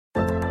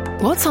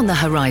What's on the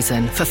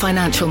horizon for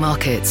financial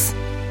markets?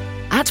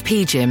 At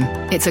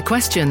PGIM, it's a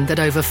question that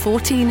over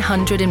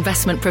 1,400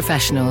 investment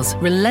professionals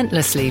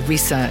relentlessly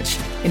research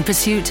in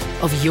pursuit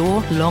of your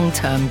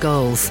long-term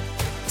goals.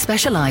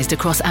 Specialized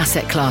across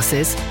asset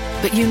classes,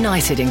 but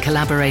united in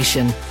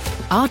collaboration,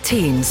 our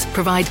teams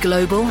provide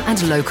global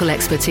and local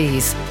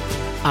expertise.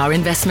 Our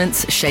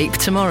investments shape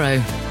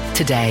tomorrow,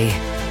 today.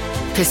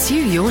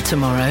 Pursue your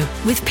tomorrow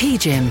with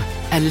PGIM,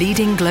 a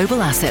leading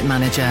global asset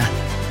manager.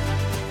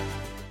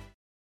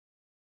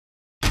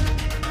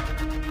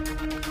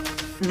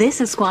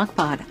 This is Squawk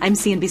Pod. I'm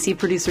CNBC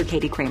producer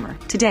Katie Kramer.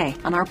 Today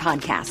on our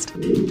podcast,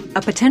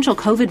 a potential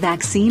COVID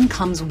vaccine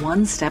comes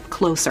one step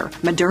closer.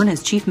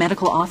 Moderna's chief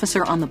medical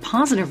officer on the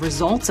positive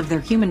results of their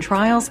human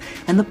trials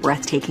and the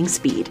breathtaking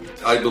speed.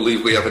 I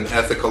believe we have an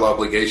ethical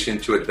obligation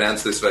to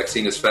advance this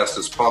vaccine as fast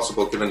as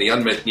possible, given the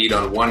unmet need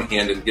on one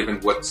hand and given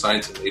what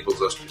science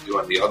enables us to do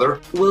on the other.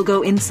 We'll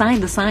go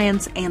inside the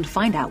science and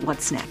find out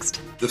what's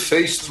next. The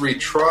phase 3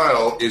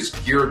 trial is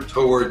geared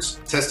towards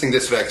testing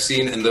this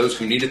vaccine in those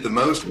who need it the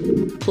most.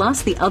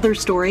 Plus, the other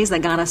stories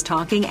that got us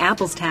talking: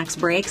 Apple's tax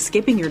break,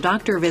 skipping your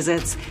doctor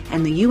visits,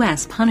 and the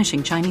U.S.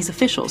 punishing Chinese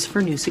officials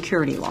for new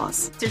security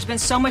laws. There's been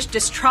so much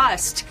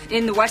distrust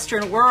in the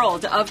Western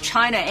world of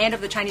China and of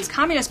the Chinese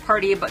Communist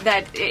Party, but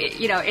that,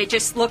 it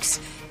just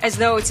looks as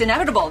though it's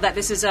inevitable that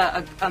this is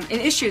an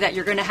issue that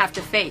you're going to have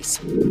to face.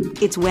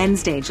 It's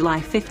Wednesday, July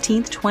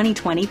 15th,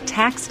 2020,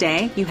 tax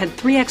day. You had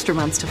 3 extra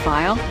months to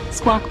file.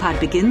 Squawk Pod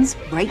begins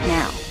right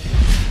now.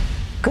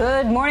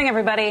 Good morning,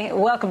 everybody.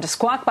 Welcome to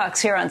Squawk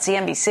Box here on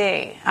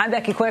CNBC. I'm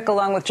Becky Quick,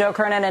 along with Joe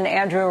Kernan and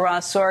Andrew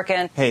Ross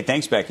Sorkin. Hey,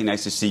 thanks, Becky.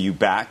 Nice to see you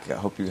back. I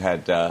hope you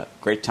had a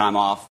great time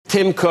off.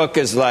 Tim Cook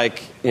is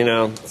like,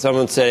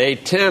 someone said, hey,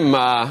 Tim,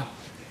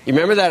 you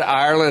remember that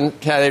Ireland,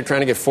 they're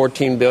trying to get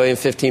 $14 billion,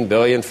 $15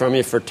 billion from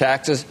you for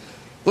taxes?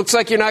 Looks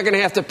like you're not going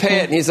to have to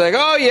pay it. And he's like,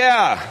 oh,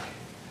 yeah.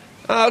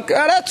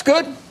 That's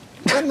good.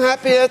 I'm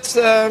happy. It's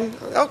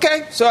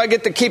okay. So I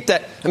get to keep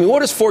that. I mean,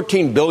 what is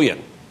 $14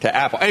 billion to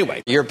Apple?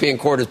 Anyway, the European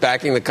court is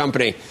backing the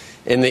company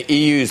in the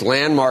EU's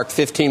landmark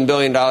 $15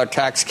 billion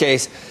tax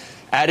case.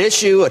 At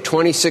issue, a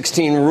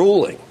 2016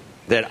 ruling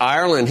that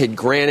Ireland had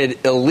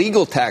granted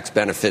illegal tax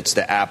benefits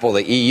to Apple.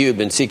 The EU had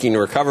been seeking to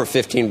recover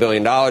 $15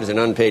 billion in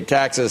unpaid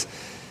taxes.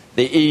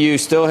 The EU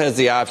still has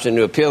the option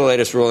to appeal the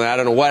latest ruling. I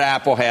don't know what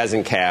Apple has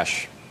in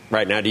cash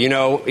right now. Do you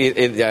know,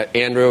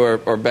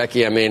 Andrew or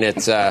Becky? I mean,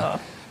 it's...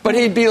 But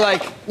he'd be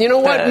like, you know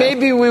what?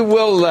 Maybe we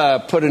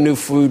will put a new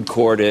food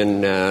court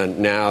in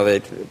now.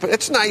 But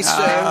it's nice.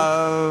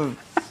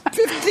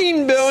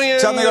 15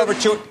 billion. Something over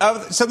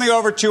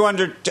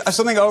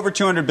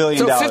 $200 billion.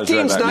 So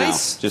 15's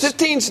nice. Just...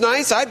 15's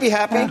nice. I'd be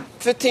happy. Yeah.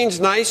 15's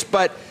nice,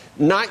 but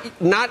not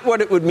what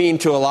it would mean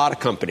to a lot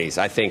of companies.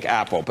 I think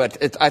Apple,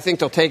 but I think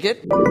they'll take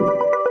it.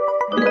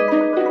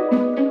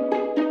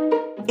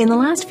 In the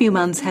last few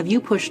months, have you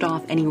pushed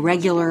off any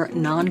regular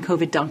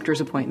non-COVID doctor's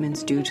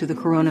appointments due to the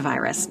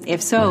coronavirus?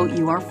 If so,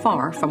 you are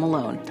far from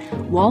alone.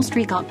 Wall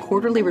Street got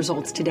quarterly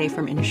results today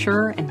from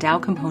Insure and Dow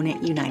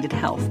component United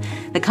Health.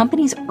 The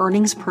company's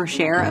earnings per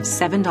share of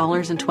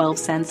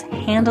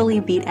 $7.12 handily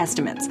beat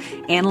estimates.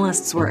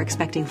 Analysts were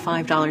expecting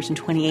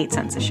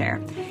 $5.28 a share.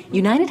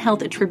 United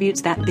Health attributes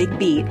that big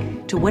beat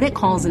to what it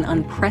calls an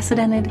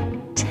unprecedented,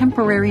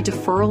 temporary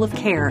deferral of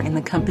care in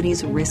the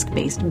company's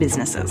risk-based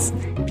businesses.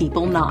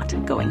 People not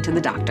going to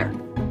the doctor.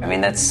 I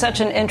mean, that's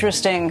such an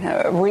interesting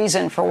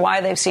reason for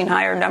why they've seen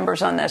higher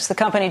numbers on this. The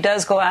company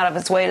does go out of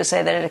its way to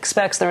say that it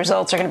expects the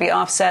results are going to be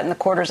offset in the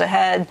quarters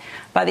ahead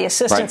by the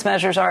assistance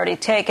measures already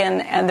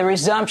taken and the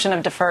resumption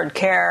of deferred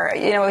care.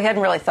 We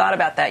hadn't really thought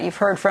about that. You've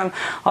heard from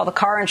all the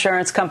car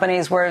insurance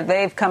companies where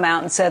they've come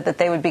out and said that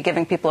they would be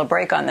giving people a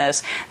break on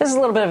this. This is a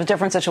little bit of a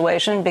different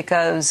situation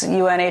because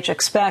UNH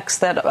expects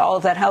that all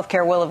of that health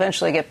care will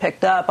eventually get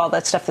picked up. All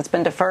that stuff that's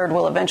been deferred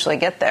will eventually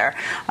get there.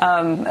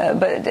 I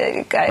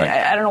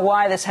don't know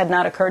why this had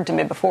not occurred to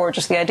me before.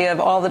 Just the idea of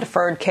all the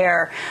deferred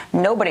care.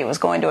 Nobody was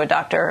going to a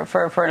doctor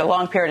for a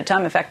long period of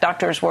time. In fact,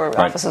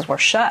 offices were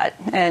shut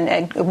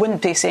and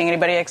wouldn't be seeing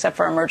anybody except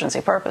for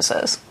emergency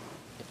purposes.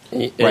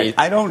 Right.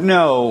 I don't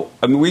know.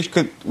 I mean, we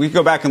could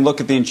go back and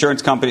look at the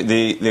insurance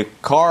company, the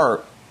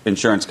car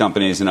insurance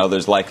companies and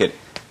others like it.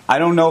 I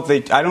don't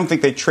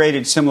think they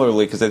traded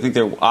similarly because I think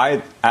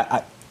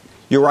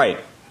you're right.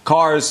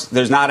 Cars,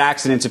 there's not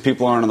accidents if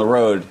people aren't on the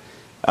road.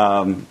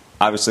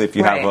 Obviously, if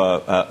you have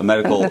a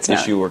medical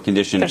issue or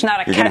condition, you're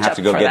going to have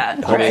to go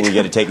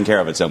get it taken care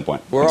of at some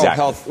point.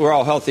 We're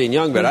all healthy and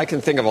young, but I can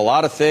think of a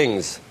lot of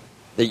things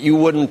that you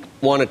wouldn't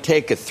want to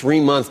take a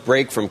 3-month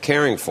break from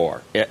caring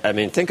for. I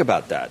mean, think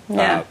about that.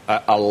 Yeah.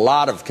 A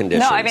lot of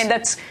conditions. No, I mean,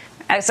 that's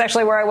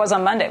actually where I was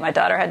on Monday. My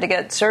daughter had to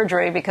get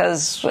surgery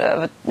because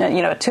of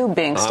a tube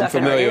being stuck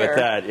in her ear. I'm familiar with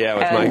that. Yeah,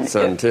 with my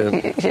son,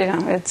 too.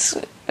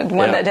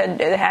 one that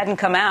hadn't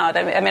come out.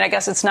 I mean, I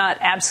guess it's not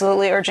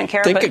absolutely urgent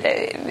care, but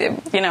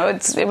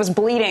it was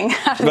bleeding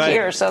out of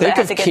here, so that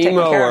had to get taken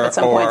care of at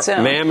some point soon.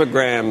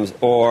 Mammograms,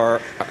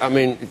 or I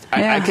mean,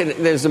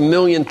 there's a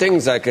million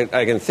things I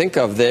can think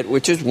of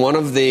which is one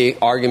of the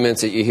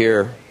arguments that you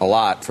hear a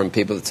lot from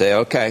people that say,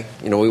 okay,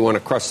 we want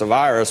to crush the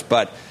virus,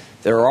 but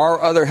there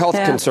are other health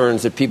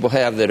concerns that people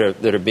have that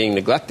are being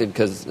neglected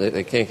because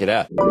they can't get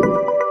out.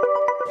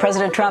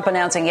 President Trump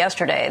announcing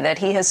yesterday that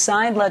he has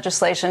signed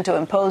legislation to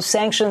impose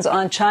sanctions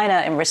on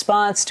China in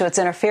response to its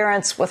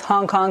interference with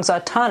Hong Kong's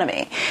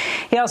autonomy.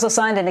 He also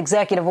signed an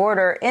executive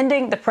order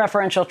ending the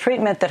preferential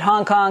treatment that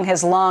Hong Kong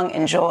has long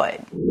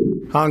enjoyed.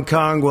 Hong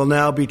Kong will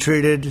now be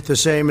treated the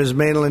same as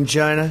mainland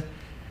China.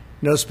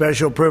 No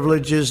special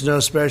privileges, no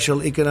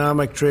special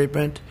economic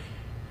treatment,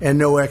 and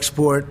no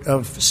export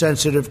of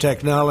sensitive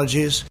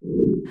technologies.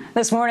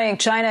 This morning,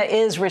 China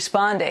is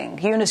responding.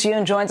 Eunice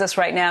Yoon joins us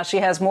right now. She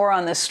has more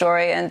on this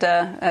story. And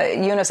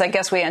Eunice, I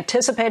guess we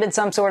anticipated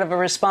some sort of a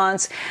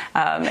response.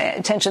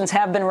 Tensions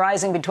have been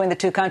rising between the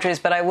two countries,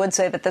 but I would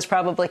say that this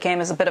probably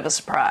came as a bit of a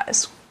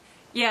surprise.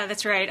 Yeah,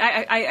 that's right.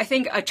 I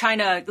think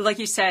China, like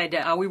you said,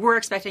 we were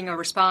expecting a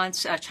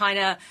response.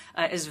 China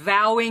is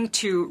vowing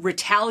to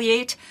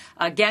retaliate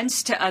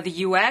against the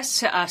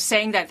U.S.,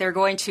 saying that they're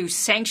going to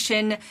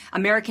sanction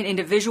American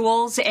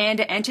individuals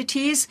and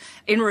entities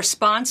in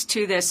response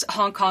to this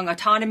Hong Kong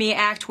Autonomy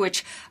Act,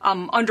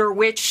 under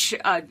which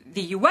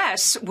the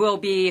U.S. will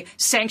be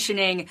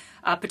sanctioning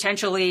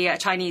potentially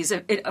Chinese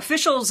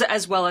officials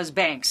as well as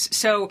banks.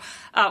 So,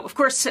 of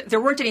course, there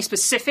weren't any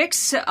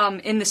specifics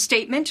in the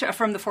statement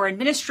from the foreign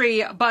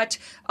ministry, but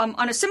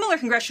on a similar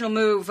congressional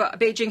move,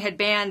 Beijing had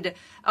banned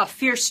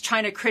fierce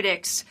China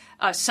critics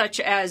such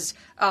as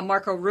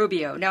Marco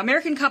Rubio. Now,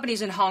 American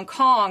companies in Hong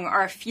Kong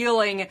are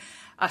feeling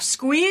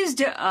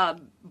squeezed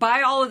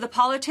by all of the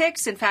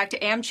politics. In fact,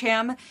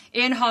 AmCham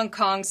in Hong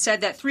Kong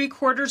said that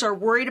 3/4 are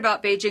worried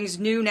about Beijing's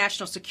new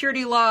national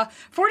security law.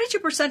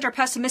 42% are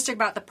pessimistic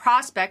about the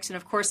prospects. And,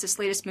 of course, this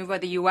latest move by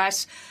the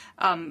U.S.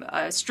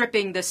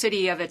 Stripping the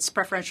city of its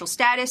preferential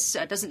status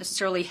doesn't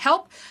necessarily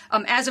help.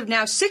 As of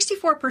now,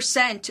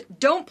 64%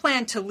 don't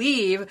plan to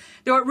leave,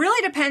 though it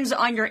really depends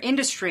on your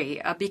industry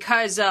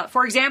because,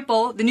 for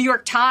example, the New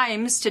York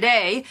Times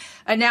today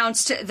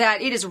announced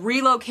that it is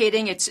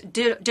relocating its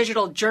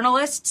digital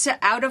journalists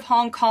out of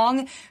Hong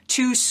Kong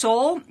to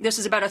Seoul. This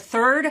is about a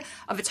third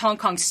of its Hong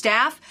Kong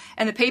staff.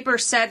 And the paper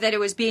said that it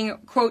was being,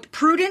 quote,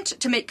 prudent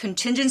to make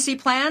contingency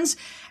plans.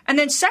 And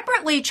then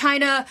separately,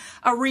 China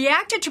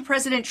reacted to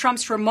President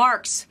Trump's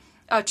remarks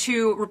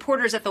to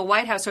reporters at the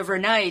White House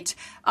overnight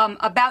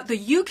about the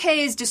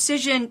UK's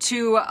decision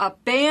to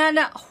ban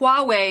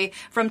Huawei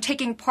from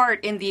taking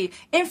part in the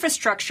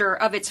infrastructure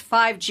of its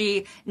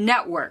 5G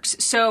networks.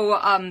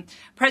 So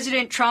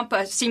President Trump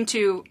seemed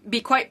to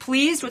be quite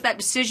pleased with that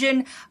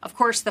decision. Of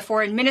course, the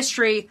foreign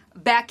ministry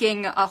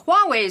backing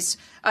Huawei's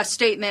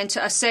statement,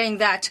 saying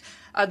that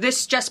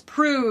this just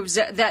proves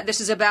that this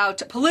is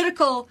about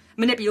political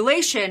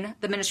manipulation,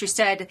 the ministry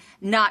said,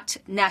 not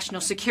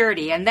national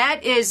security. And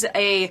that is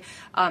an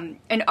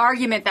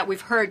argument that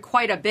we've heard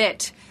quite a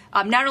bit,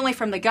 not only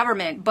from the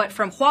government, but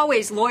from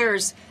Huawei's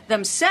lawyers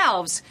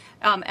themselves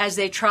as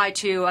they try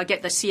to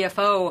get the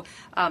CFO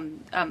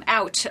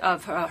out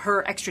of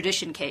her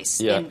extradition case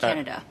in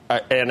Canada.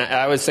 And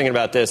I was thinking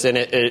about this, and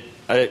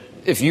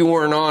if you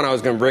weren't on, I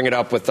was going to bring it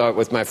up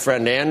with my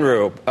friend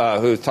Andrew,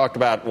 who talked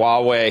about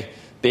Huawei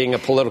being a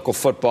political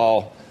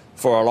football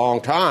for a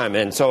long time.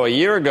 And so a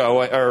year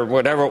ago, or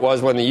whatever it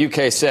was, when the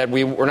UK said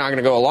we're not going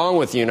to go along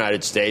with the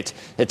United States,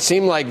 it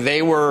seemed like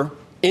they were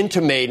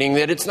intimating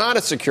that it's not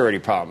a security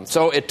problem.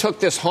 So it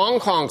took this Hong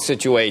Kong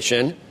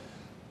situation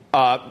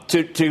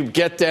to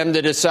get them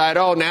to decide,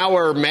 now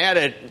we're mad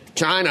at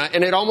China,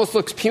 and it almost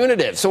looks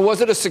punitive. So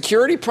was it a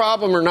security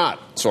problem or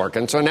not,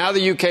 Sorkin? So now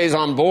the UK is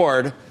on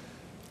board.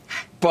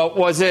 But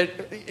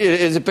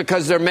is it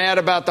because they're mad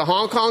about the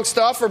Hong Kong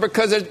stuff, or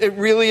because it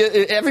really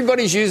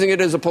everybody's using it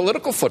as a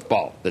political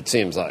football, it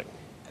seems like?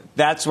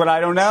 That's what I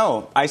don't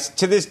know.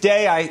 To this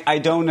day, I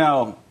don't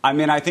know. I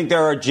mean, I think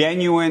there are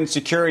genuine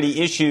security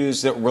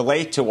issues that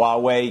relate to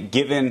Huawei,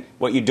 given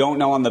what you don't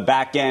know on the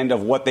back end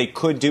of what they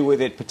could do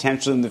with it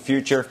potentially in the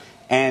future,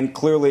 and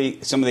clearly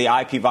some of the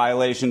IP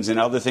violations and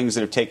other things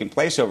that have taken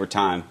place over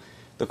time.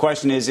 The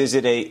question is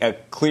it a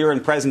clear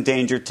and present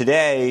danger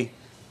today?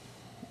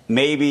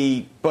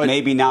 Maybe, but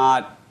maybe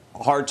not.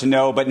 Hard to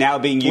know, but now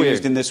being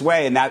used in this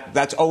way. And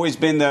that's always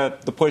been the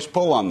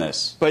push-pull on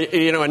this. But,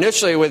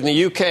 initially with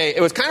the UK,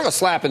 it was kind of a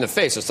slap in the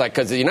face. It's like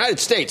because the United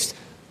States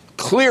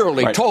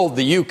clearly told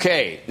the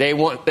UK they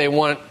want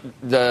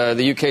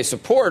the UK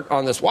support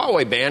on this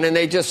Huawei ban, and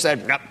they just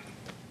said, nope.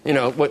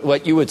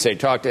 What you would say,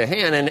 talk to the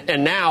hand.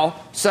 And now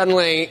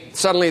suddenly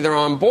they're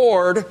on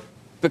board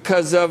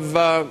because of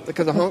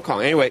Hong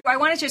Kong. Anyway, I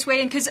want to just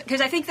weigh in because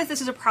I think that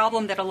this is a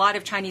problem that a lot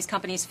of Chinese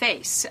companies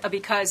face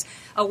because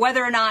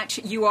whether or not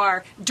you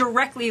are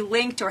directly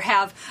linked or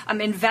have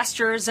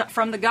investors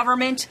from the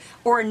government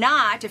or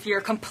not, if you're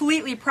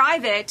completely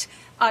private,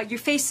 you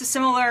face a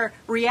similar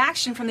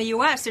reaction from the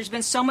U.S. There's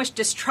been so much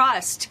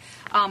distrust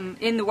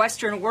in the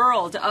Western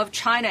world of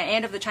China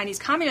and of the Chinese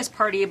Communist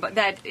Party, but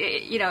that,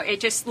 it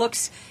just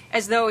looks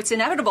as though it's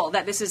inevitable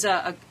that this is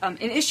an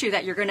issue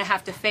that you're going to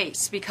have to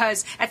face.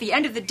 Because at the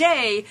end of the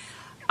day,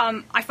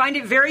 I find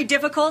it very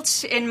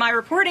difficult in my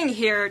reporting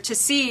here to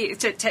see,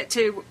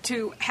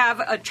 to have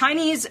a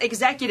Chinese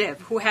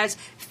executive who has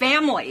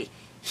family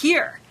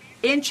here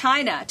in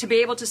China to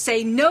be able to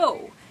say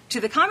no to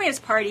the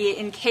Communist Party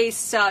in case,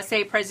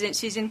 say, President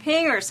Xi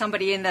Jinping or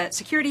somebody in the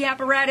security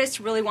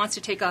apparatus really wants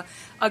to take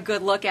a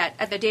good look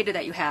at the data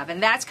that you have.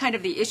 And that's kind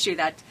of the issue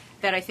that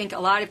I think a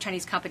lot of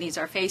Chinese companies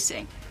are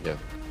facing. Yeah.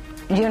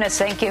 Eunice,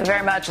 thank you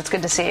very much. It's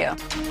good to see you.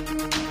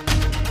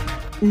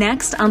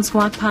 Next on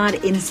Squawk Pod,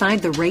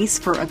 inside the race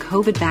for a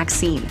COVID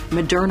vaccine.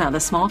 Moderna,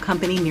 the small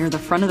company near the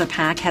front of the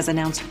pack, has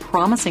announced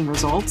promising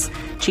results.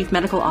 Chief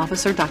Medical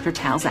Officer Dr.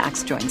 Tal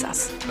Zaks joins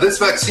us. This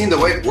vaccine, the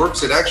way it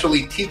works, it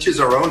actually teaches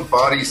our own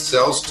body's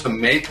cells to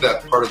make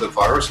that part of the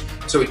virus.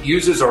 So it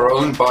uses our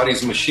own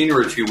body's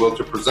machinery, if you will,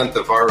 to present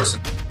the virus.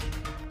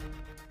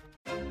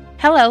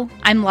 Hello,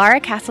 I'm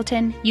Laura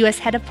Castleton, U.S.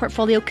 Head of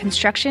Portfolio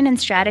Construction and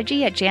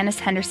Strategy at Janus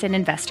Henderson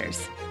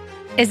Investors.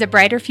 Is a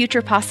brighter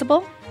future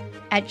possible?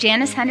 At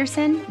Janus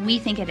Henderson, we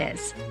think it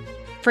is.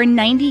 For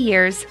 90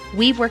 years,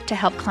 we've worked to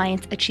help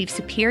clients achieve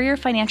superior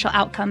financial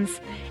outcomes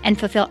and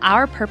fulfill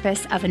our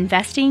purpose of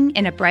investing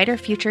in a brighter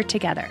future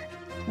together.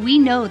 We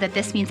know that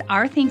this means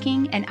our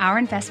thinking and our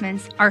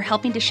investments are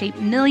helping to shape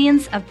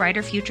millions of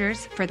brighter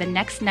futures for the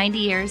next 90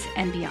 years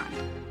and beyond.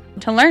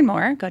 To learn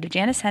more, go to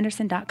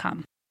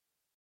janushenderson.com.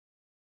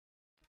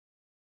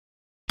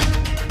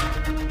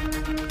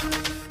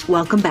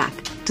 Welcome back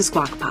to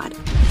Squawk Pod.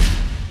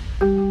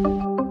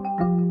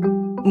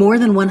 More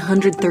than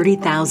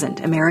 130,000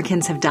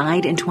 Americans have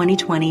died in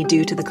 2020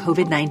 due to the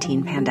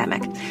COVID-19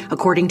 pandemic.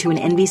 According to an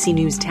NBC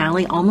News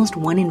tally, almost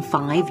 1 in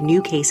 5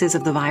 new cases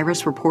of the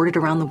virus reported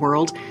around the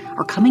world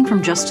are coming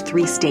from just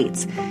 3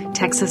 states,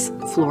 Texas,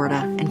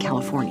 Florida, and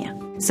California.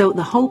 So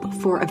the hope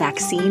for a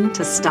vaccine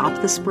to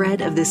stop the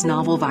spread of this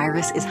novel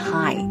virus is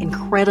high,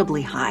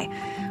 incredibly high.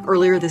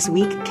 Earlier this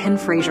week, Ken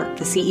Frazier,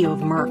 the CEO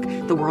of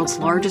Merck, the world's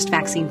largest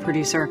vaccine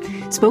producer,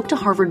 spoke to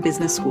Harvard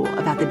Business School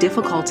about the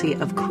difficulty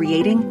of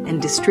creating and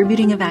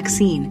distributing a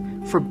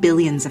vaccine for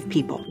billions of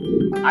people.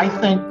 I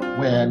think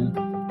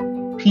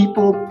when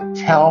people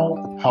tell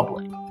the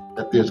public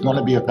that there's going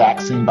to be a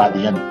vaccine by the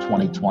end of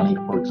 2020,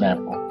 for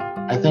example,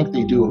 I think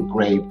they do a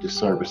grave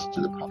disservice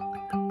to the public.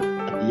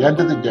 At the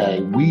end of the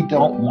day, we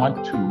don't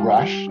want to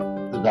rush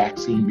the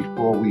vaccine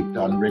before we've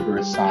done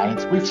rigorous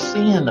science. We've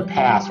seen in the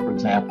past, for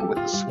example, with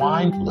the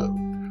swine flu,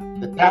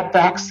 that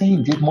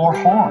vaccine did more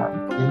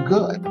harm than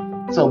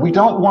good. So we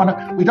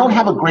don't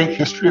have a great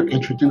history of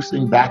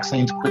introducing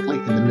vaccines quickly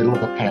in the middle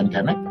of a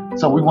pandemic.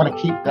 So we want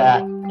to keep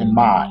that in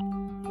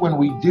mind. When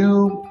we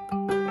do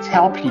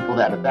tell people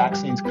that a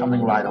vaccine's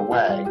coming right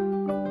away,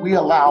 we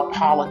allow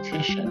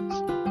politicians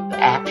to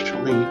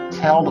actually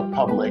tell the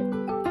public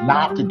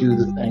not to do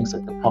the things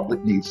that the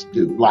public needs to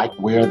do, like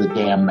wear the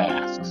damn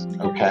masks,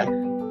 okay?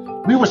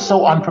 We were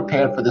so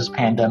unprepared for this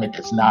pandemic,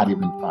 it's not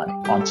even funny,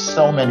 on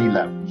so many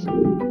levels.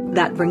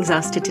 That brings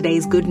us to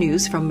today's good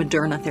news from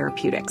Moderna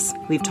Therapeutics.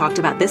 We've talked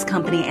about this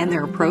company and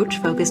their approach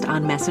focused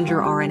on messenger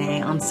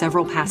RNA on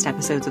several past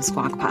episodes of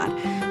Squawk Pod.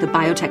 The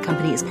biotech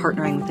company is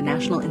partnering with the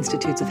National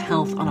Institutes of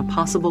Health on a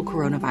possible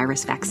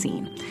coronavirus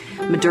vaccine.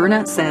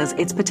 Moderna says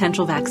its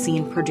potential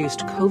vaccine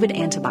produced COVID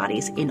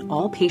antibodies in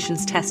all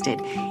patients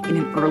tested in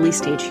an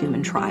early-stage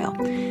human trial.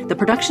 The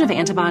production of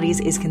antibodies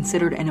is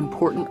considered an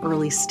important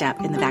early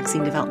step in the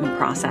vaccine development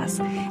process,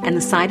 and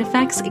the side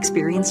effects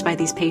experienced by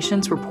these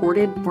patients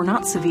reported were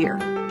not severe.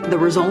 The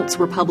results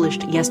were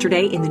published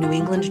yesterday in the New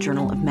England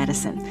Journal of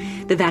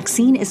Medicine. The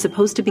vaccine is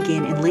supposed to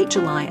begin in late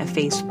July a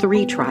phase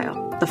 3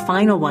 trial, the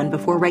final one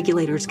before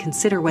regulators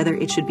consider whether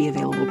it should be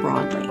available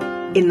broadly.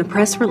 In the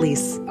press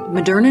release,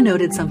 Moderna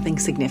noted something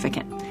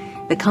significant.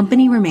 The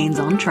company remains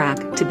on track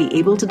to be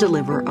able to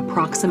deliver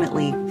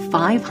approximately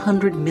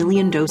 500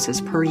 million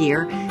doses per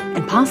year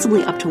and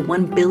possibly up to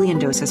 1 billion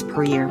doses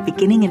per year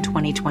beginning in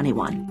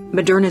 2021.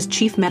 Moderna's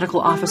chief medical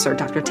officer,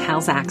 Dr.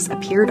 Tal Zaks,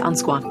 appeared on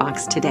Squawk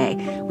Box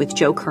today with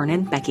Joe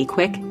Kernan, Becky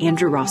Quick,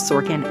 Andrew Ross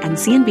Sorkin, and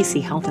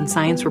CNBC Health and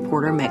Science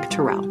reporter Meg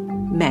Terrell.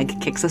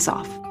 Meg kicks us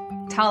off.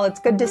 Tal, it's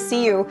good to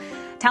see you.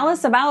 Tell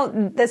us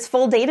about this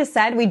full data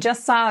set. We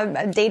just saw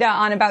data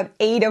on about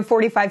 8 of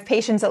 45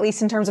 patients, at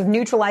least in terms of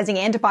neutralizing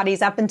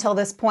antibodies up until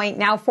this point,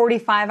 now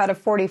 45 out of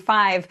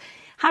 45.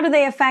 How do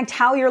they affect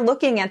how you're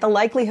looking at the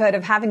likelihood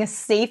of having a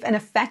safe and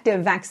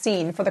effective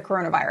vaccine for the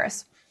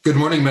coronavirus? Good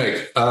morning,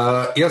 Meg.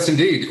 Yes,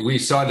 indeed. We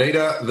saw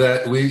data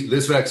that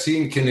this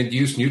vaccine can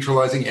induce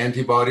neutralizing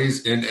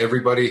antibodies in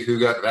everybody who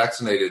got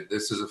vaccinated.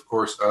 This is, of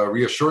course,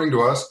 reassuring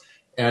to us,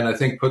 and I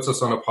think puts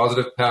us on a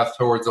positive path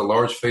towards a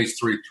large phase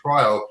 3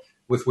 trial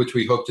with which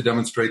we hope to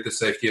demonstrate the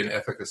safety and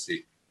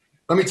efficacy.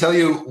 Let me tell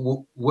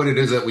you what it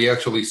is that we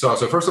actually saw.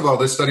 So first of all,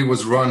 this study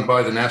was run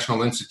by the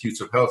National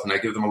Institutes of Health, and I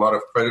give them a lot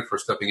of credit for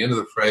stepping into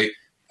the fray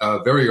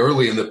very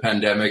early in the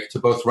pandemic to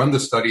both run the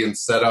study and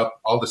set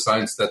up all the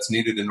science that's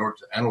needed in order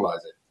to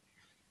analyze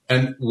it.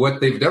 And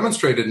what they've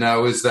demonstrated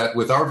now is that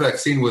with our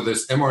vaccine, with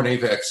this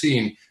mRNA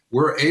vaccine,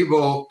 we're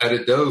able at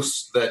a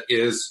dose that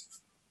is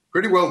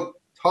pretty well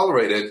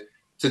tolerated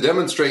to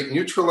demonstrate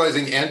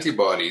neutralizing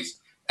antibodies.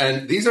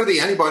 And these are the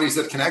antibodies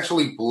that can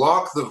actually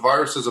block the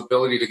virus's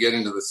ability to get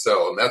into the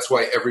cell. And that's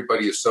why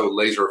everybody is so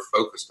laser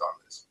focused on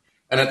this.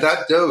 And at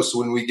that dose,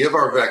 when we give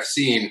our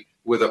vaccine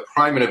with a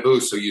prime and a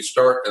boost, so you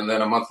start and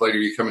then a month later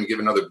you come and give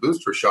another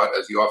booster shot,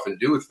 as you often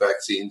do with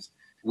vaccines,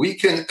 we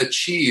can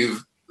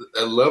achieve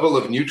a level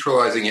of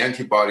neutralizing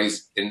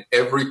antibodies in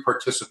every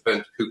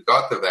participant who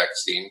got the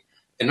vaccine.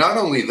 And not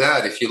only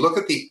that, if you look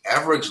at the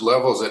average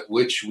levels at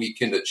which we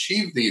can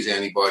achieve these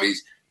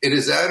antibodies, it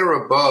is at or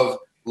above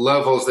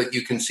levels that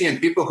you can see in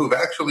people who've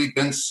actually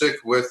been sick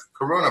with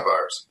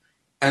coronavirus.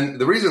 And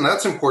the reason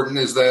that's important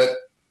is that,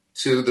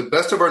 to the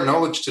best of our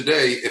knowledge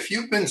today, if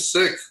you've been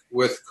sick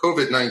with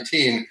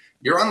COVID-19,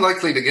 you're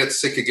unlikely to get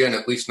sick again,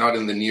 at least not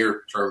in the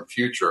near-term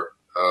future,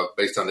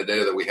 based on the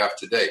data that we have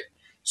today.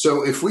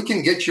 So if we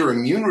can get your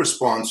immune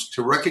response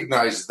to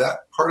recognize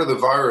that part of the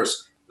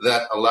virus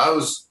that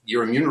allows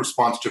your immune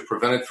response to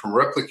prevent it from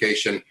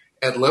replication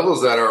at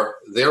levels that are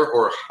there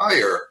or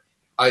higher,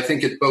 I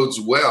think it bodes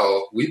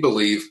well, we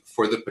believe,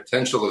 for the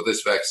potential of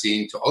this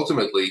vaccine to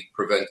ultimately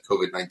prevent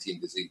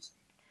COVID-19 disease.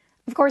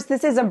 Of course,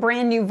 this is a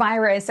brand new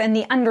virus, and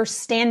the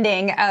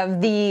understanding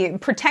of the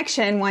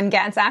protection one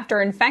gets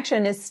after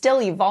infection is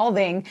still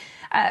evolving.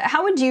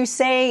 How would you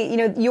say,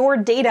 your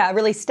data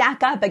really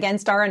stack up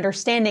against our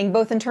understanding,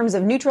 both in terms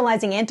of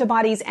neutralizing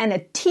antibodies and a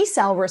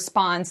T-cell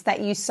response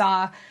that you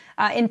saw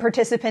in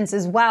participants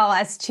as well,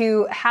 as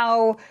to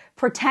how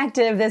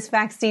protective this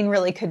vaccine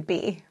really could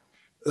be?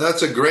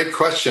 That's a great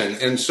question.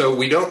 And so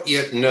we don't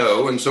yet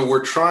know. And so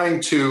we're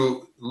trying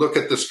to look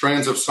at the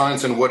strands of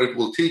science and what it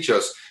will teach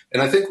us.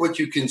 And I think what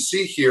you can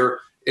see here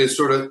is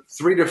sort of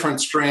three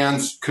different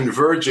strands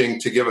converging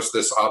to give us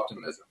this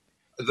optimism.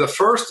 The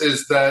first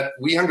is that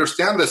we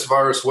understand this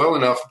virus well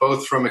enough,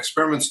 both from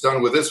experiments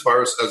done with this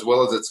virus as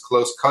well as its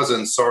close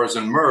cousins, SARS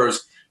and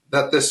MERS,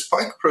 that the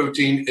spike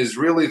protein is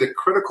really the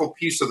critical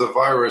piece of the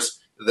virus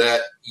that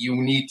you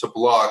need to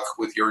block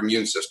with your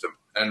immune system.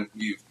 And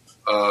we've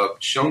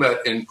shown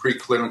that in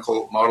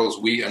preclinical models,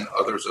 we and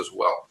others as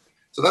well.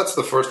 So that's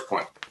the first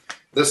point.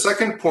 The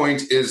second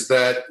point is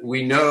that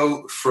we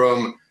know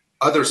from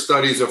other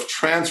studies of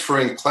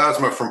transferring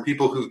plasma from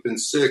people who've been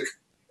sick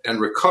and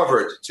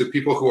recovered to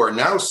people who are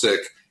now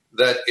sick,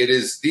 that it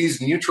is these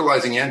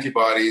neutralizing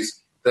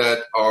antibodies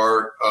that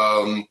are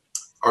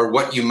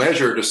what you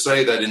measure to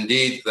say that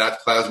indeed that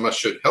plasma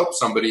should help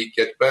somebody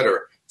get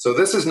better. So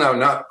this is now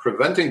not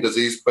preventing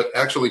disease, but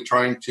actually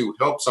trying to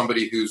help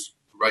somebody who's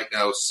right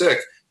now sick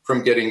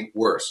from getting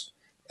worse.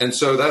 And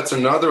so that's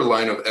another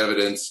line of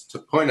evidence to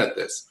point at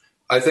this.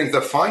 I think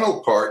the final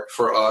part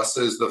for us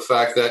is the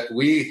fact that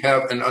we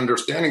have an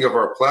understanding of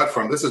our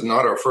platform. This is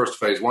not our first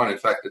phase one. In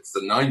fact, it's the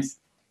 9th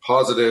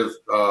positive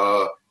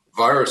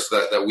virus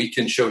that we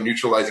can show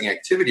neutralizing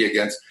activity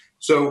against.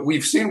 So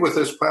we've seen with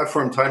this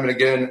platform time and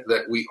again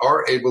that we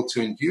are able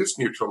to induce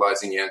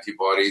neutralizing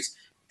antibodies.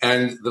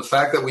 And the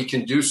fact that we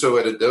can do so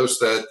at a dose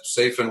that's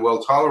safe and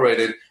well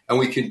tolerated, and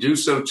we can do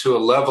so to a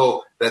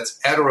level that's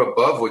at or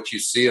above what you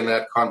see in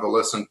that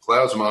convalescent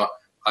plasma,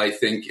 I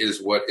think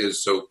is what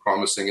is so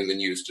promising in the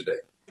news today.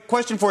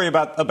 Question for you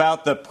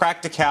about the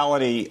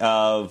practicality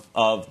of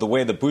the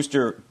way the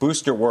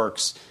booster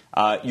works.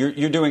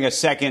 You're doing a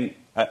second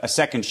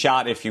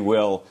shot, if you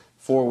will,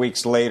 4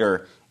 weeks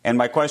later. And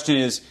my question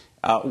is,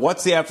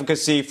 what's the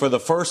efficacy for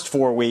the first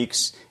 4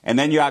 weeks? And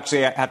then you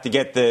actually have to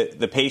get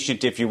the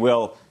patient, if you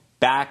will,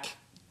 back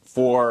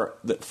for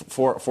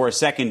a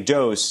second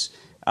dose.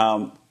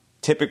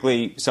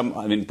 Typically,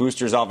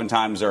 boosters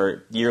oftentimes are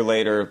a year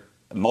later,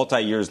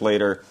 multi-years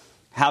later.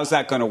 How's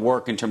that going to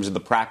work in terms of the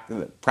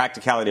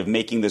practicality of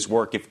making this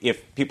work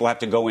if people have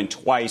to go in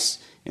twice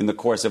in the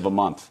course of a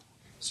month?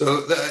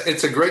 So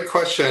it's a great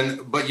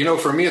question, but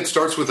for me, it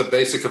starts with the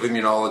basic of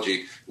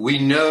immunology. We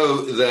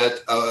know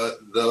that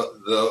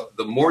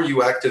the more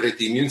you activate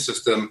the immune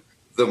system,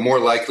 the more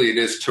likely it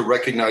is to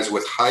recognize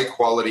with high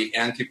quality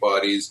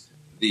antibodies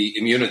the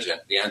immunogen,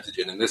 the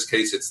antigen. In this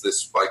case, it's this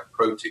spike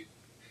protein.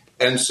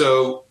 And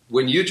so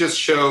when you just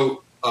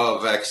show a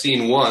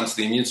vaccine once,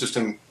 the immune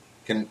system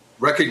can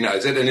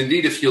recognize it. And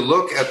indeed, if you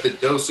look at the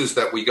doses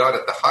that we got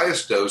at the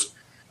highest dose,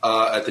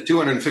 at the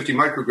 250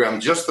 microgram,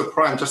 just the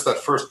prime, just that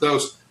first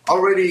dose,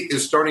 already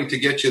is starting to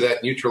get you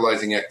that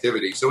neutralizing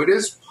activity. So it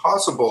is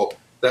possible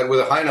that with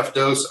a high enough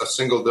dose, a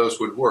single dose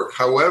would work.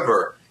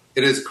 However,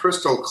 it is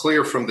crystal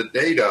clear from the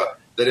data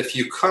that if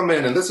you come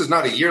in, and this is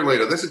not a year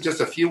later, this is just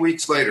a few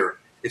weeks later,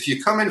 if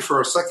you come in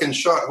for a second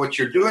shot, what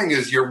you're doing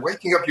is you're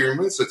waking up your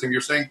immune system.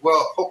 You're saying,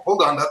 well,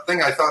 hold on, that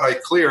thing I thought I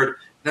cleared,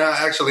 no,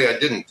 actually I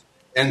didn't.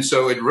 And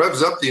so it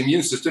revs up the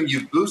immune system.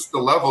 You boost the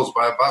levels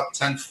by about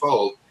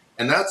 10-fold.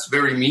 And that's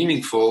very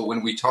meaningful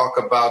when we talk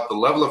about the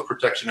level of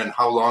protection and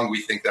how long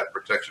we think that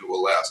protection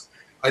will last.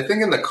 I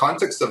think in the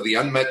context of the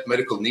unmet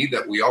medical need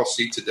that we all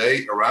see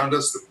today around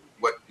us,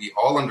 what we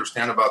all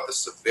understand about the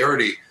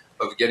severity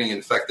of getting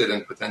infected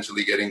and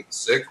potentially getting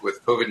sick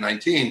with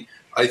COVID-19,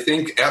 I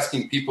think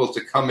asking people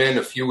to come in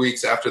a few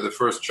weeks after the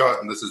first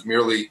shot, and this is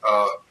merely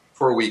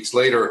 4 weeks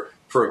later,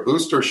 for a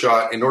booster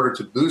shot in order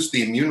to boost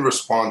the immune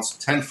response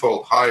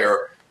tenfold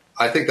higher,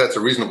 I think that's a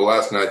reasonable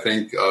ask, and I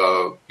think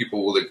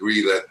people will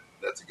agree that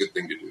that's a good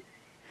thing to do.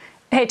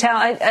 Hey,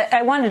 Tal,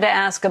 I wanted to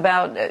ask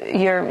about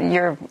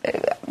your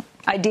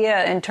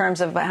idea in terms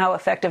of how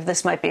effective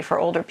this might be for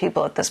older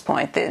people at this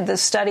point. The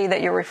study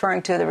that you're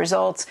referring to, the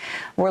results,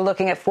 we're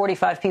looking at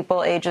 45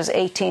 people ages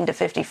 18 to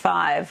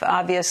 55.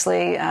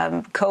 Obviously,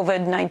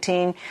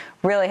 COVID-19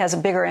 really has a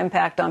bigger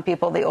impact on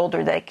people the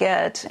older they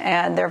get.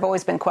 And there have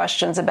always been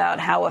questions about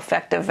how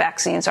effective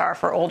vaccines are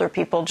for older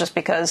people just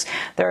because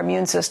their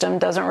immune system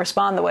doesn't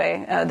respond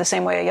the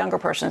same way a younger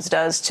person's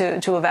does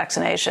to a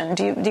vaccination.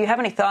 Do you have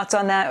any thoughts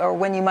on that, or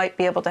when you might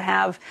be able to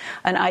have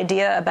an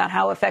idea about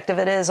how effective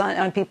it is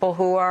on people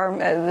who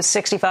are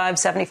 65,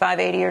 75,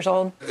 80 years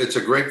old? It's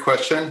a great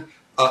question.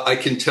 I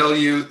can tell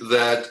you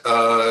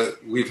that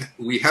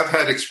we have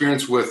had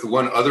experience with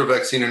one other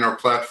vaccine in our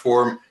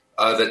platform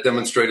that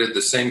demonstrated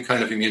the same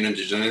kind of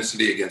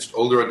immunogenicity against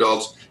older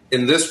adults.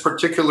 In this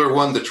particular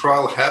one, the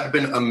trial had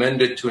been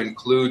amended to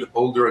include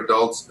older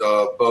adults,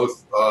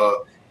 both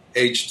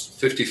aged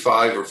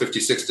 55 or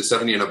 56 to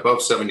 70 and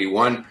above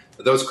 71.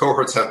 Those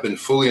cohorts have been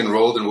fully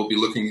enrolled and will be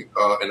looking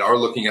and are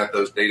looking at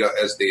those data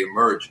as they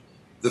emerge.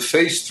 The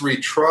phase 3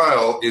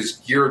 trial is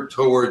geared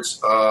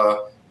towards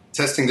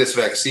testing this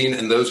vaccine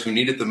in those who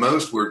need it the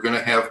most. We're going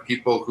to have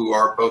people who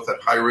are both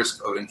at high risk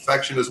of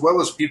infection, as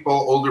well as people,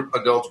 older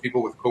adults,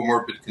 people with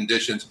comorbid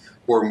conditions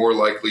who are more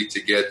likely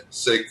to get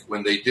sick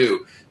when they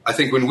do. I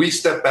think when we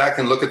step back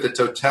and look at the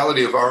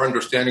totality of our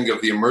understanding of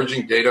the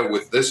emerging data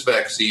with this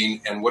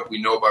vaccine and what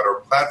we know about our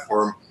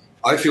platform,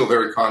 I feel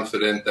very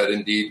confident that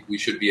indeed we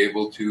should be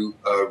able to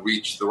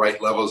reach the right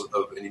levels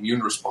of an immune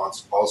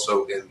response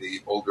also in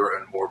the older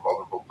and more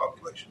vulnerable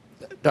population.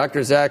 Dr.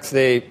 Zaks,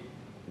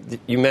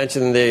 you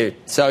mentioned the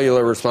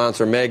cellular response,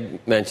 or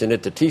Meg mentioned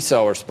it, the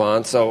T-cell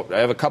response. So I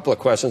have a couple of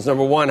questions.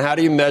 Number one, how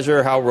do you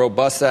measure how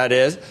robust that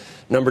is?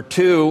 Number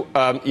two,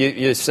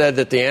 you said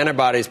that the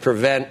antibodies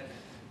prevent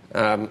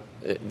the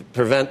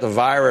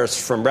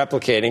virus from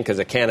replicating because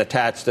it can't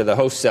attach to the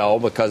host cell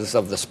because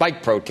of the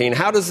spike protein.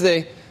 How does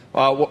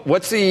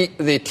what's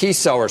the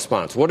T-cell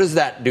response? What does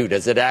that do?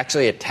 Does it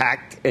actually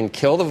attack and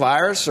kill the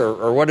virus,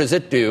 or what does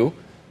it do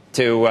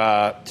to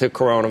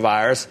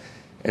coronavirus?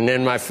 And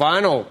then my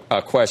final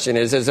question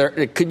is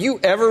could you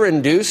ever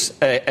induce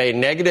a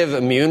negative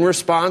immune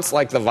response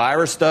like the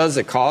virus does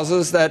that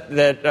causes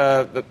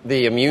the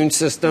immune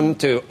system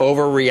to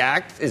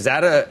overreact? Is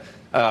that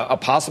a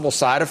possible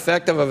side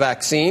effect of a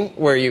vaccine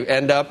where you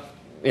end up,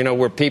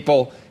 where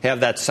people have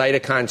that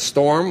cytokine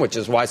storm, which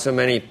is why so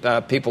many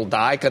people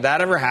die? Could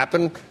that ever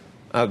happen,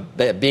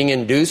 being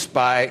induced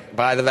by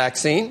the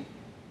vaccine?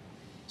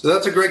 So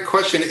that's a great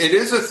question. It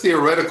is a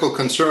theoretical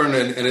concern,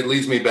 and it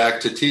leads me back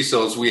to T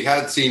cells. We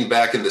had seen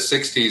back in the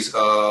 60s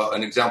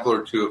an example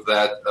or two of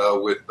that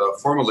with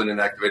formalin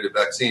inactivated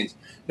vaccines.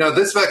 Now,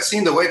 this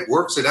vaccine, the way it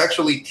works, it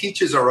actually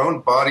teaches our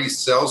own body's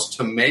cells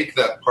to make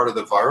that part of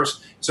the virus.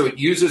 So it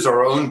uses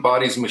our own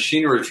body's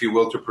machinery, if you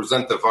will, to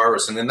present the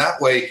virus. And in that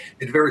way,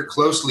 it very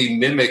closely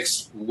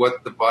mimics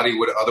what the body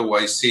would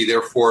otherwise see.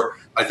 Therefore,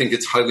 I think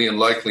it's highly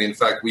unlikely. In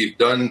fact, we've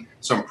done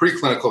some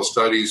preclinical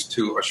studies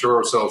to assure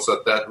ourselves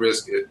that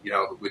risk,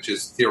 which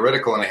is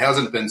theoretical and it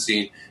hasn't been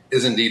seen,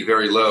 is indeed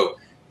very low.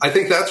 I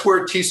think that's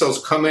where T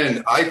cells come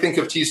in. I think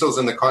of T cells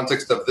in the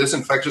context of this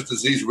infectious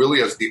disease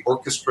really as the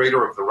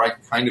orchestrator of the right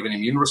kind of an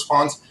immune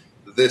response.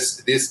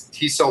 This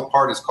T cell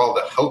part is called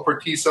the helper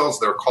T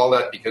cells. They're called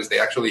that because they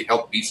actually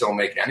help B cell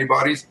make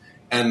antibodies.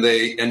 And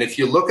if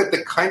you look at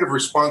the kind of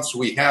response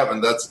we have,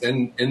 and that's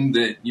in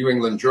the New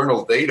England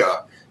Journal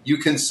data, you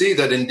can see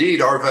that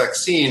indeed our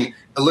vaccine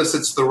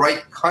elicits the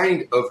right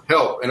kind of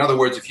help. In other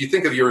words, if you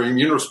think of your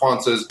immune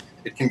responses,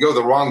 it can go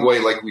the wrong way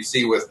like we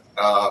see with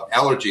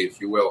allergy,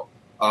 if you will.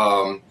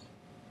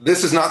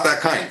 This is not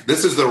that kind.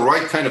 This is the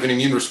right kind of an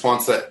immune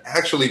response that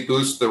actually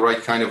boosts the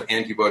right kind of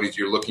antibodies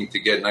you're looking to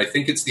get. And I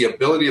think it's the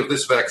ability of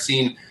this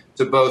vaccine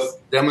to both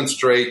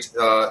demonstrate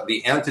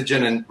the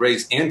antigen and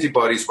raise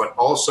antibodies, but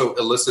also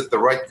elicit the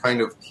right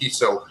kind of T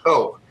cell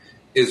help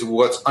is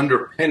what's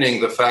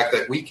underpinning the fact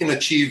that we can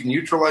achieve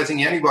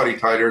neutralizing antibody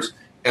titers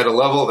at a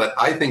level that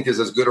I think is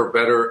as good or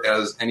better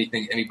as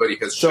anything anybody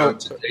has shown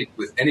to date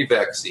with any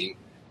vaccine.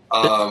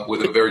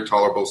 With a very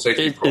tolerable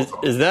safety profile.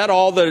 Is that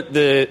all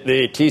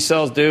the T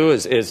cells do?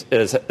 Is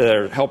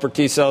there helper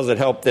T cells that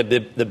help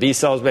the B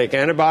cells make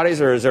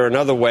antibodies, or is there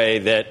another way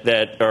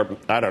that or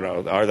I don't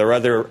know? Are there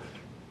other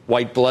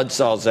white blood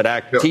cells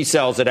that T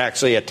cells that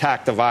actually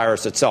attack the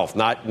virus itself,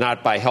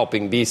 not by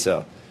helping B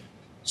cells?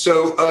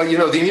 So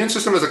the immune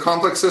system is a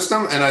complex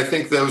system, and I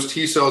think those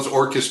T cells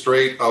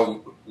orchestrate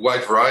a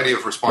wide variety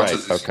of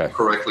responses, as you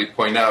correctly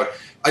point out.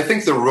 I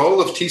think the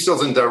role of T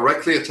cells in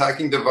directly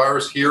attacking the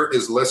virus here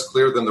is less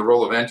clear than the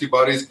role of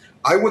antibodies.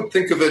 I would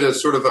think of it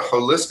as sort of a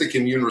holistic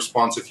immune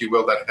response, if you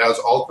will, that has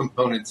all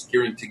components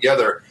gearing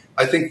together.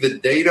 I think the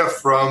data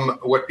from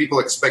what people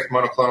expect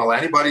monoclonal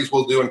antibodies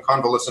will do in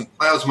convalescent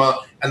plasma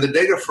and the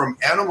data from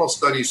animal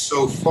studies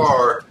so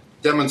far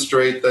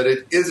demonstrate that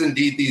it is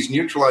indeed these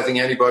neutralizing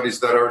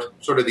antibodies that are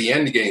sort of the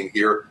end game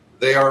here.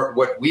 They are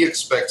what we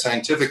expect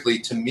scientifically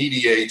to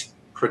mediate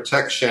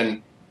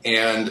protection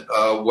and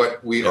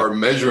what we are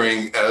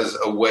measuring as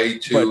a way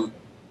to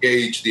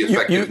gauge the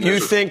effectiveness. You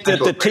think that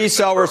the T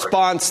cell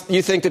response?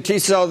 You think the T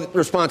cell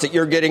response that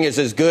you're getting is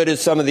as good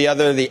as some of the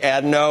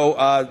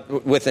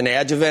adeno with an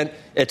adjuvant?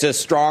 It's as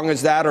strong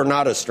as that, or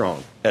not as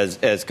strong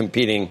as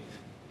competing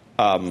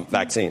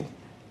vaccine?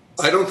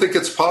 I don't think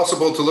it's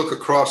possible to look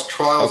across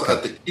trials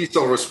at the T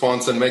cell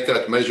response and make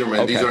that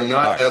measurement. These are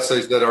not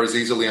assays that are as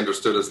easily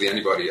understood as the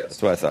antibody assay.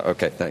 That's what I thought.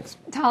 Okay, thanks.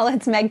 Tal,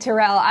 it's Meg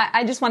Terrell.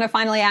 I just want to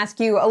finally ask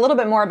you a little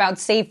bit more about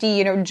safety.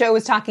 You know, Joe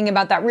was talking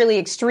about that really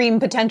extreme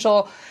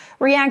potential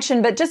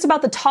reaction, but just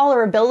about the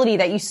tolerability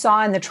that you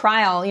saw in the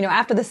trial, you know,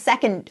 after the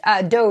second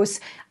dose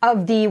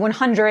of the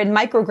 100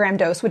 microgram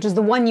dose, which is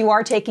the one you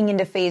are taking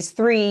into phase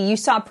 3, you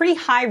saw pretty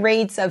high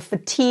rates of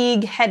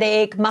fatigue,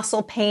 headache,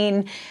 muscle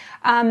pain.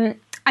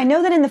 I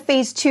know that in the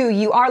phase 2,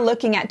 you are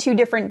looking at 2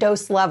 different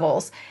dose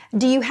levels.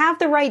 Do you have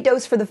the right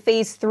dose for the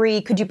phase 3?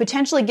 Could you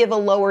potentially give a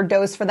lower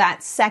dose for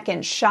that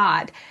second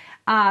shot?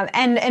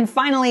 And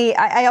finally,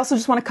 I also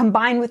just want to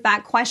combine with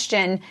that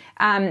question,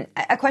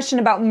 a question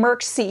about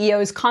Merck's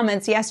CEO's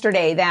comments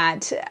yesterday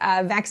that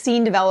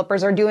vaccine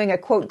developers are doing a,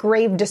 quote,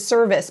 grave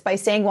disservice by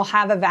saying we'll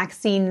have a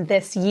vaccine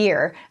this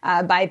year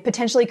by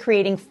potentially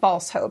creating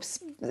false hopes.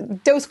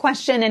 Dose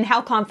question, and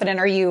how confident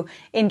are you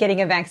in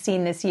getting a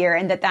vaccine this year,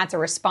 and that that's a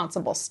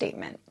responsible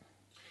statement?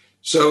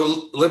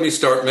 So let me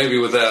start maybe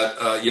with that.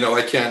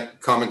 I can't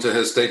comment to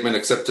his statement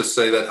except to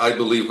say that I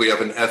believe we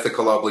have an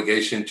ethical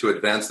obligation to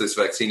advance this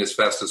vaccine as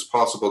fast as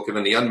possible,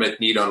 given the unmet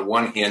need on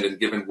one hand and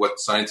given what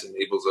science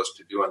enables us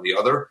to do on the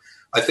other.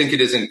 I think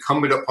it is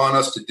incumbent upon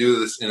us to do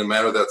this in a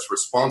manner that's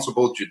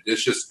responsible,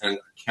 judicious, and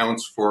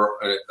accounts for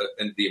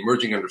the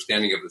emerging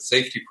understanding of the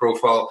safety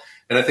profile.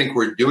 And I think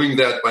we're doing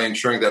that by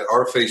ensuring that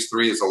our phase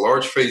 3 is a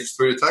large phase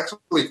 3. It's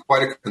actually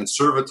quite a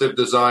conservative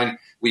design.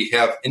 We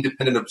have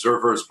independent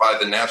observers by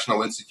the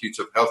National Institutes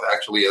of Health,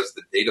 actually as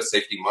the Data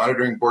Safety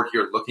Monitoring Board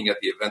here, looking at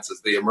the events as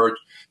they emerge.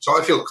 So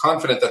I feel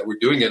confident that we're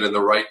doing it in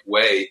the right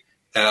way.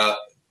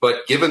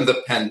 But given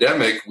the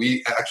pandemic,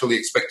 we actually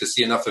expect to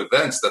see enough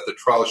events that the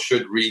trial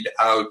should read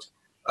out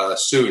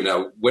soon.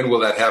 Now, when will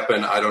that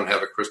happen? I don't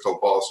have a crystal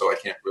ball, so I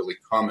can't really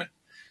comment.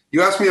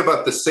 You asked me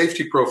about the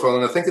safety profile,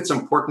 and I think it's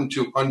important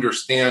to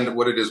understand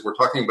what it is we're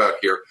talking about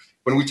here.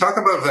 When we talk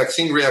about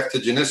vaccine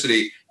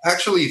reactogenicity,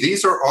 actually,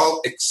 these are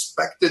all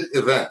expected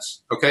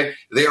events, okay?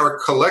 They are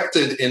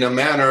collected in a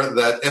manner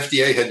that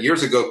FDA had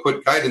years ago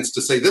put guidance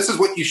to say, this is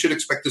what you should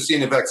expect to see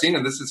in a vaccine,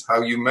 and this is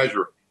how you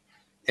measure it.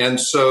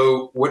 And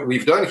so what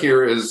we've done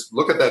here is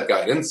look at that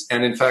guidance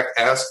and, in fact,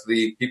 ask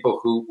the people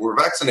who were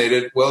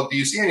vaccinated, well, do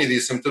you see any of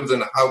these symptoms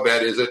and how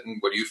bad is it and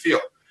what do you feel?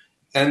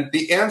 And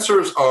the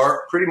answers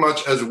are pretty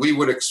much as we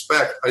would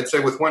expect, I'd say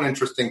with one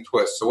interesting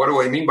twist. So what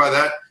do I mean by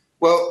that?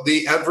 Well,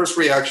 the adverse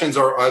reactions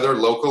are either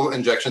local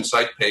injection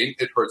site pain,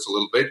 it hurts a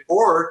little bit,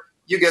 or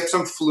you get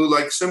some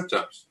flu-like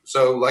symptoms.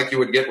 So like you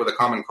would get with a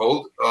common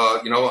cold,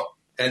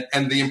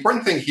 and the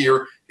important thing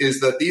here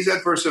is that these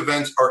adverse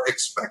events are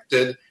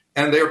expected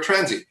and they're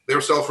transient.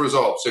 They're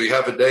self-resolved. So you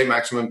have a day,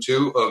 maximum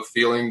 2, of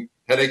feeling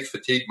headache,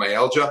 fatigue,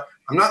 myalgia.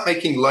 I'm not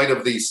making light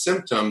of these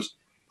symptoms.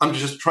 I'm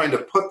just trying to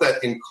put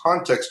that in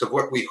context of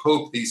what we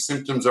hope these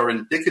symptoms are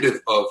indicative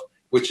of,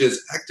 which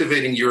is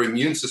activating your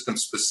immune system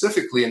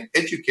specifically and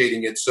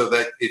educating it so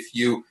that if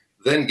you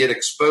then get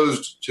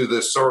exposed to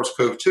the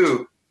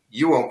SARS-CoV-2,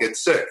 you won't get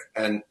sick.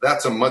 And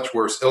that's a much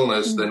worse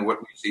illness than what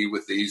we see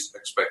with these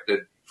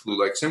expected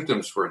flu-like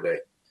symptoms for a day.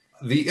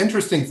 The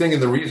interesting thing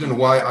and the reason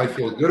why I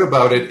feel good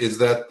about it is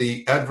that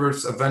the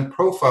adverse event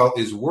profile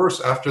is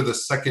worse after the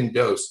second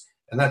dose.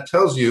 And that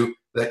tells you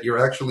that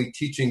you're actually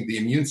teaching the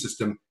immune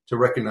system to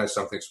recognize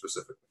something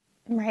specific.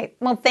 Right.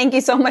 Well, thank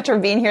you so much for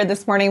being here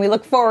this morning. We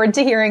look forward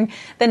to hearing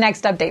the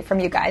next update from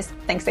you guys.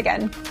 Thanks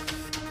again.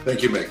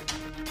 Thank you, Meg.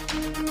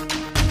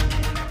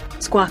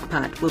 Squawk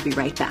Pod will be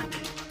right back.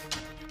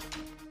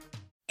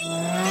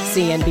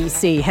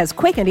 CNBC has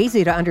quick and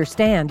easy to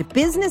understand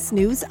business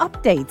news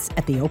updates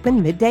at the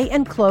open, midday,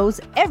 and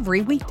close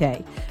every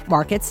weekday.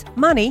 Markets,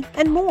 money,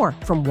 and more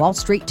from Wall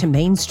Street to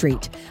Main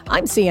Street.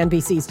 I'm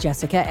CNBC's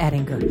Jessica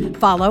Ettinger.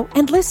 Follow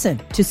and listen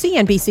to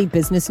CNBC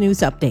Business News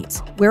Updates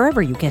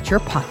wherever you get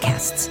your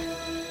podcasts.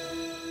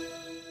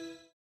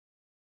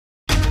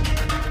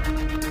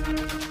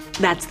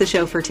 That's the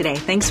show for today.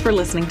 Thanks for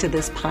listening to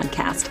this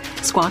podcast.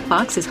 Squawk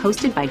Box is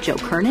hosted by Joe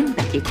Kernan,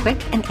 Becky Quick,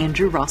 and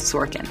Andrew Ross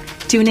Sorkin.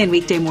 Tune in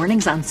weekday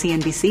mornings on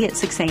CNBC at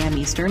 6 a.m.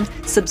 Eastern.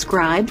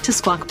 Subscribe to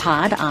Squawk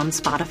Pod on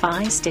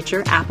Spotify,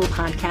 Stitcher, Apple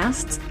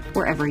Podcasts,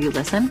 wherever you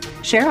listen.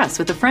 Share us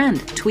with a friend.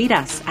 Tweet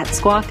us at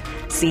Squawk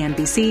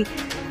CNBC,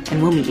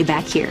 and we'll meet you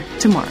back here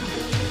tomorrow.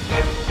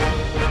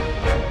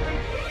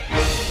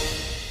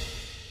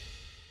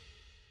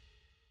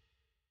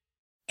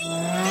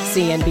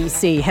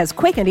 CNBC has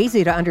quick and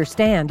easy to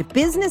understand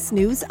business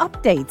news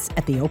updates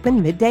at the open,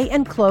 midday,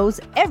 and close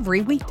every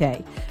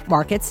weekday.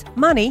 Markets,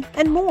 money,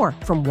 and more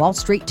from Wall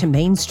Street to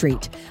Main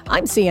Street.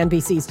 I'm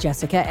CNBC's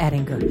Jessica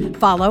Ettinger.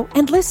 Follow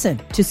and listen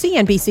to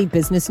CNBC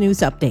Business News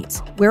Updates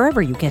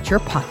wherever you get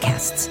your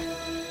podcasts.